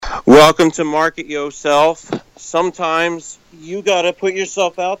Welcome to Market Yourself. Sometimes you got to put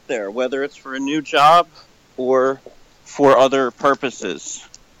yourself out there, whether it's for a new job or for other purposes,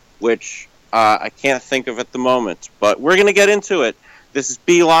 which I can't think of at the moment. But we're going to get into it. This is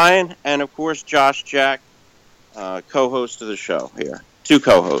B Lion and, of course, Josh Jack, co-host of the show here. Two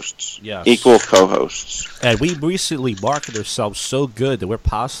co-hosts. Yes. Equal co-hosts. And we recently marketed ourselves so good that we're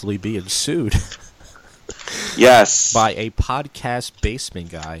possibly being sued. Yes. By a podcast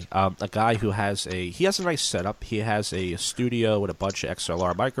basement guy. A guy who has a nice setup. He has a studio with a bunch of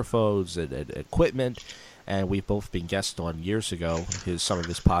XLR microphones and equipment. And we've both been guests on years ago. One of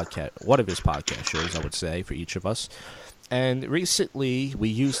his podcast shows, I would say, for each of us. And recently we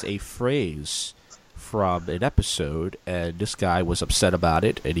used a phrase from an episode, and this guy was upset about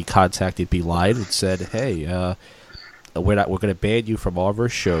it, and he contacted B Lion and said, "Hey, we're going to ban you from all of our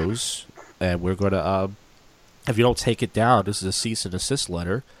shows, and we're going to if you don't take it down, this is a cease and desist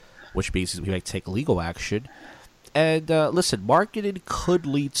letter, which means we might take legal action." And listen, marketing could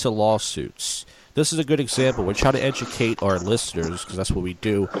lead to lawsuits. This is a good example. We're trying to educate our listeners, because that's what we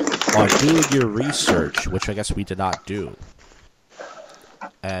do, on doing your research, which I guess we did not do.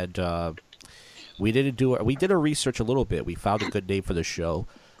 And we did our research a little bit. We found a good name for the show,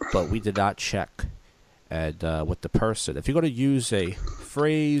 but we did not check with the person. If you're going to use a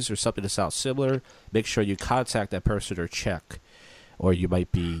phrase or something that sounds similar, make sure you contact that person or check, or you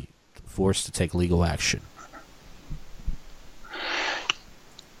might be forced to take legal action.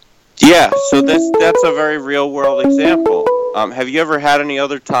 Yeah, so that's a very real-world example. Have you ever had any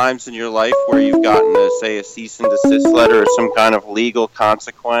other times in your life where you've gotten, say, a cease and desist letter or some kind of legal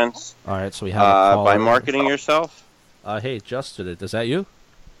consequence? All right, so we have by marketing yourself? Hey, Justin, is that you?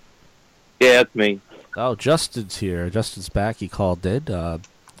 Yeah, it's me. Oh, Justin's here. Justin's back. He called in. Are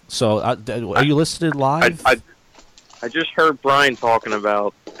you listening live? I just heard Brian talking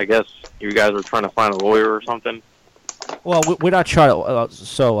about, I guess you guys are trying to find a lawyer or something. Well, we're not trying to.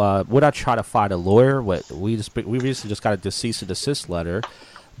 We're not trying to find a lawyer. We recently just got a cease and desist letter,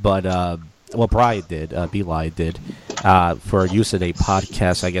 but Brian did, B Lion did, for using a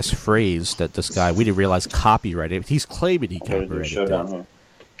podcast, I guess, phrase that this guy, we didn't realize copyrighted. He's claiming he copyrighted it.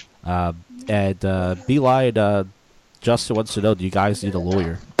 And B Lion, Justin wants to know: do you guys need a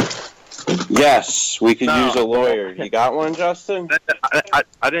lawyer? Yes, we could use a lawyer. You got one, Justin?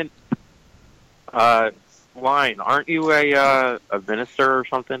 I didn't. Lion, aren't you a minister or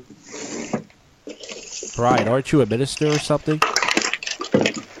something? Brian, aren't you a minister or something?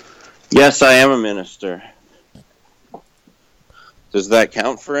 Yes, I am a minister. Does that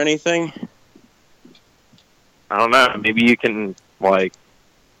count for anything? I don't know. Maybe you can,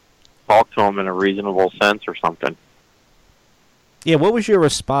 talk to him in a reasonable sense or something. Yeah, what was your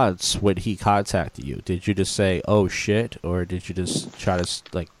response when he contacted you? Did you just say, "Oh shit," or did you just try to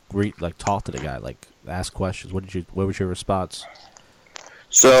talk to the guy, ask questions? What was your response?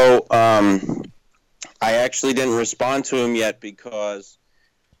 So, I actually didn't respond to him yet because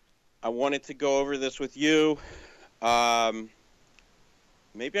I wanted to go over this with you. Maybe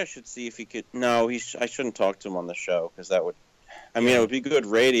I should see if he could. No, I shouldn't talk to him on the show because that would. It would be good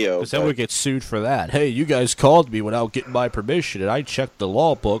radio. Because then we get sued for that. Hey, you guys called me without getting my permission, and I checked the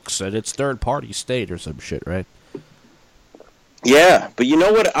law books, and it's third-party state or some shit, right? Yeah, but you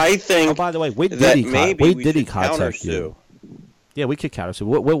know what I think? Oh, by the way, when did he contact you? Yeah, we could counter sue.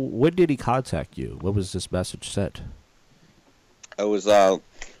 When did he contact you? What was this message sent? It was, let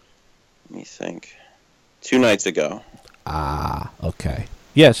me think, 2 nights ago. Ah, okay.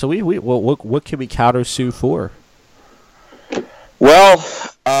 Yeah, so what can we counter sue for? Well,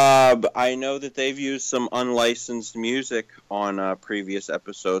 I know that they've used some unlicensed music on previous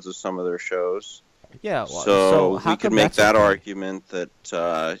episodes of some of their shows. Yeah, so we could make that argument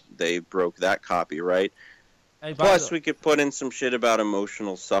that they broke that copyright. Hey, plus, we could put in some shit about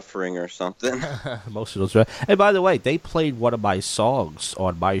emotional suffering or something. Emotional suffering. And by the way, they played one of my songs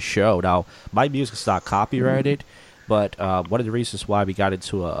on my show. Now, my music's not copyrighted, but one of the reasons why we got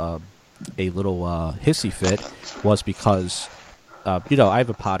into a little hissy fit was because, I have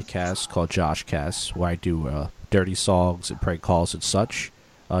a podcast called Joshcast where I do dirty songs and prank calls and such.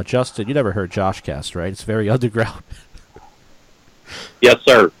 Justin, you never heard Joshcast, right? It's very underground. Yes,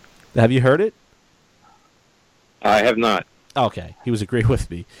 sir. Have you heard it? I have not. Okay, he was agreeing with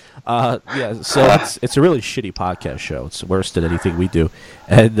me. Yeah, so it's a really shitty podcast show. It's worse than anything we do.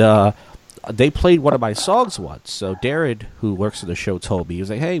 And they played one of my songs once. So Darren, who works in the show, told me, he was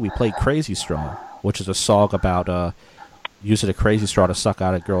like, "Hey, we played Crazy Straw," which is a song about using a crazy straw to suck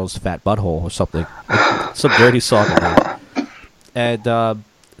out a girl's fat butthole or something. Some dirty song. And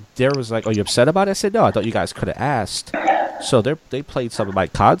Darren was like, "Are you upset about it?" I said, "No, I thought you guys could have asked." So they played some of my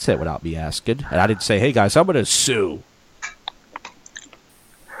content without me asking, and I didn't say, "Hey guys, I'm going to sue."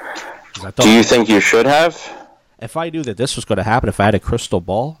 'Cause I thought, Do you think you should have? if I knew that this was going to happen, if I had a crystal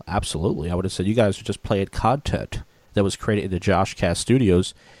ball, absolutely, I would have said, "You guys are just playing content that was created in the Josh Cast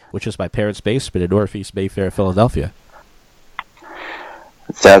Studios, which is my parents' basement in Northeast Mayfair, Philadelphia."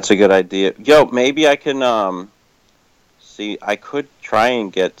 That's a good idea. Yo, maybe I can see. I could try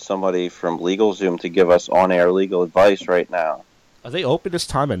and get somebody from LegalZoom to give us on-air legal advice right now. Are they open this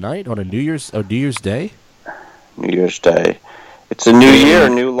time of night on a New Year's Day? New Year's Day. It's a new year,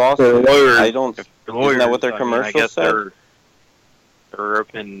 new lawsuit. I don't. Lawyers, Isn't that what their I commercial guess said? they're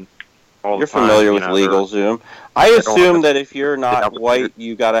open all You're the time. familiar with LegalZoom. I assume want that if you're not have a- white,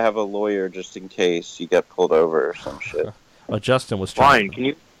 you got to have a lawyer just in case you get pulled over or some shit. Oh, Justin was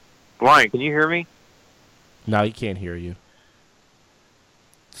trying. Brian, can you hear me? No, he can't hear you.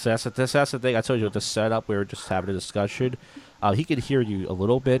 So that's the thing. I told you with the setup, we were just having a discussion. He could hear you a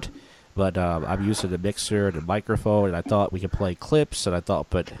little bit, but I'm using the mixer and the microphone, and I thought we could play clips,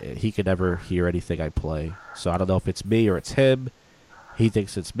 but he could never hear anything I play. So I don't know if it's me or it's him. He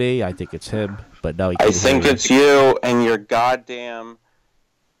thinks it's me. I think it's him. But no, he I can't think hear it's you and your goddamn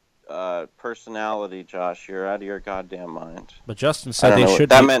personality, Josh. You're out of your goddamn mind. But Justin I said don't they know. should.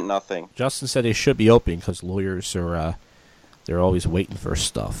 That meant nothing. Justin said they should be open because lawyers are they're always waiting for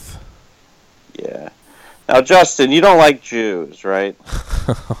stuff. Yeah. Now, Justin, you don't like Jews, right?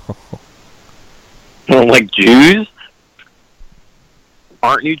 You don't like Jews?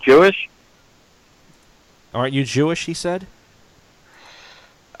 Aren't you Jewish? Aren't you Jewish? He said.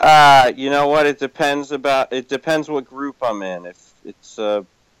 You know what? It depends what group I'm in. If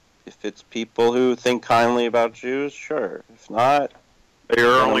it's people who think kindly about Jews, sure. If not,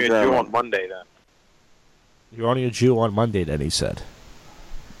 You're I'm only a Jew German. on Monday then. You're only a Jew on Monday, then he said.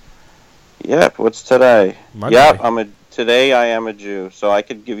 Yep. What's today? Monday. Yep. Today I am a Jew, so I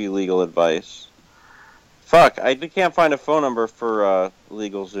could give you legal advice. Fuck, I can't find a phone number for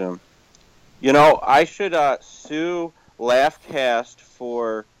LegalZoom. You know, I should sue Laughcast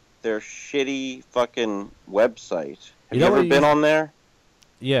for their shitty fucking website. Have you ever been on there?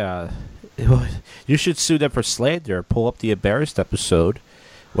 Yeah. You should sue them for slander. Pull up the embarrassed episode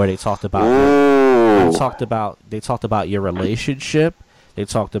where they talked about Ooh. they talked about your relationship, they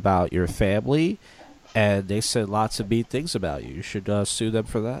talked about your family, and they said lots of mean things about you. You should sue them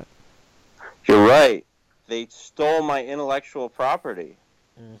for that. You're right. They stole my intellectual property.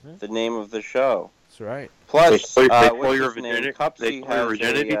 Mm-hmm. The name of the show. That's right. Plus, They stole what's your his name? virginity. Cupsy They stole has your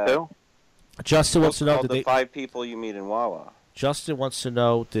virginity too. Justin wants to know called did the 5 people you meet in Wawa. Justin wants to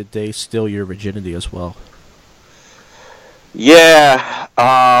know did they steal your virginity as well? Yeah.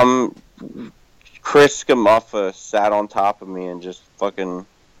 Chris Scamuffa sat on top of me and just fucking.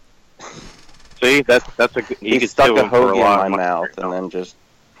 See, that's a He could stuck sue a him for hoagie in lot my of money. mouth and then just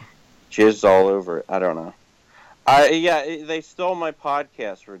jizzed all over it. I don't know. They stole my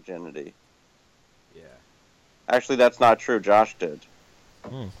podcast virginity. Yeah. Actually, that's not true. Josh did.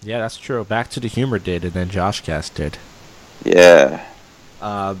 Yeah, that's true. Back to the Humor did, and then Josh Cast did. Yeah.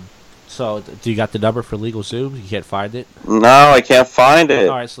 So, do you got the number for LegalZoom? You can't find it? No, I can't find it.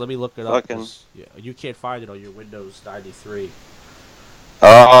 All right, so let me look it up. Fucking- 'Cause, yeah, you can't find it on your Windows 93.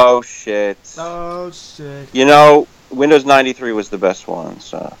 Oh shit. Oh, shit. You know, Windows 93 was the best one.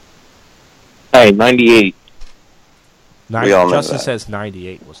 So Hey, 98. We all know Justin that. says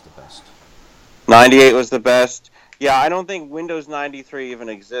 98 was the best. 98 was the best. Yeah, I don't think Windows 93 even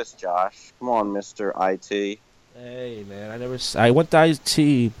exists, Josh. Come on, Mr. IT. Hey, man, I went to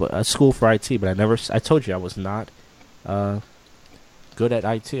IT, school for IT, but I told you I was not good at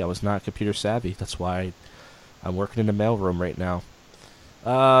IT. I was not computer savvy. That's why I'm working in the mailroom right now.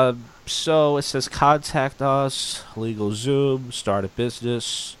 So it says contact us, LegalZoom, start a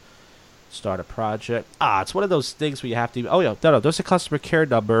business, start a project. It's one of those things where you have to. Oh yeah, no, there's a customer care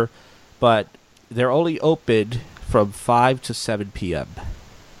number, but they're only open from 5 to 7 p.m.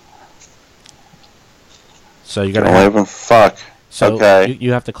 So you're gonna Don't even fuck. so Okay.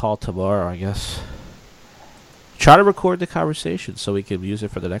 you have to call tomorrow, I guess. Try to record the conversation so we can use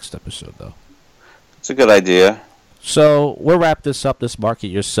it for the next episode, though. It's a good idea. So we'll wrap this up, this Market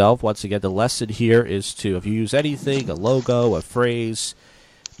Yourself. Once again, the lesson here is to, if you use anything, a logo, a phrase,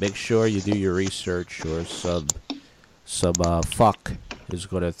 make sure you do your research, or some fuck is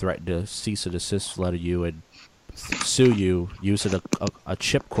going to threaten to cease and desist letter you and sue you using a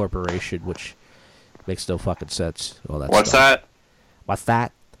chip corporation, which makes no fucking sense. All that What's stuff. that? What's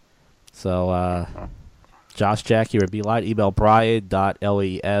that? So, Josh Jack here at Beeline. Email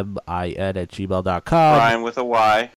brian.lemin@gmail.com. Brian with a Y.